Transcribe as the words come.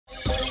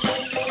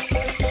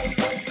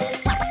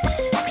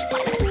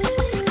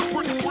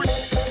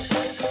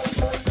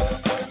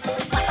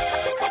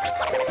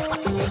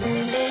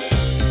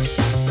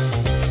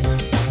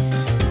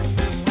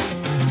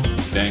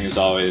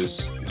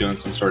always doing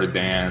some sort of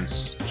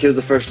dance. He was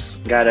the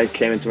first guy that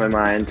came into my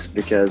mind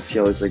because he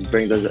always like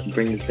brings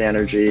the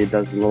energy,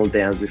 does a little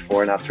dance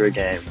before and after a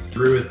game.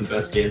 Drew is the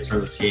best dancer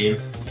on the team.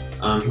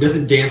 He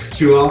doesn't dance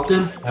too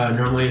often.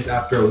 Normally it's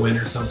after a win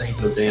or something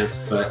he'll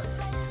dance, but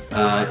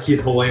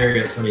he's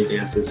hilarious when he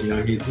dances. You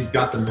know, he's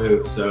got the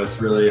move, so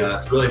it's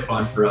really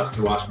fun for us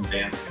to watch him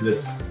dance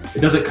because it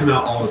doesn't come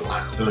out all the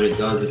time. So when it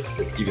does,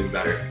 it's even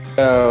better.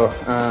 So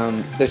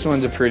this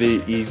one's a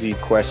pretty easy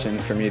question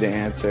for me to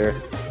answer.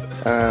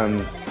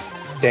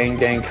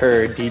 Dang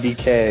Kerr,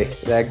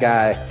 DDK, that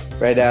guy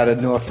right out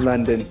of North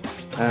London.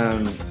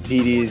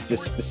 DD is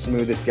just the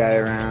smoothest guy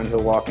around.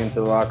 He'll walk into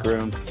the locker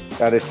room,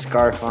 got his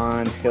scarf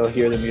on, he'll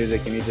hear the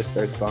music, and he just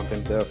starts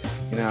bumping. So,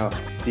 you know,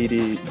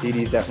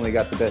 DD's definitely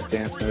got the best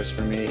dance moves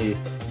for me. He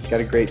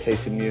got a great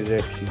taste in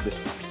music. He's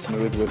just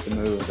smooth with the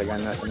moves. I got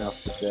nothing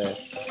else to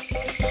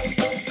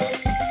say.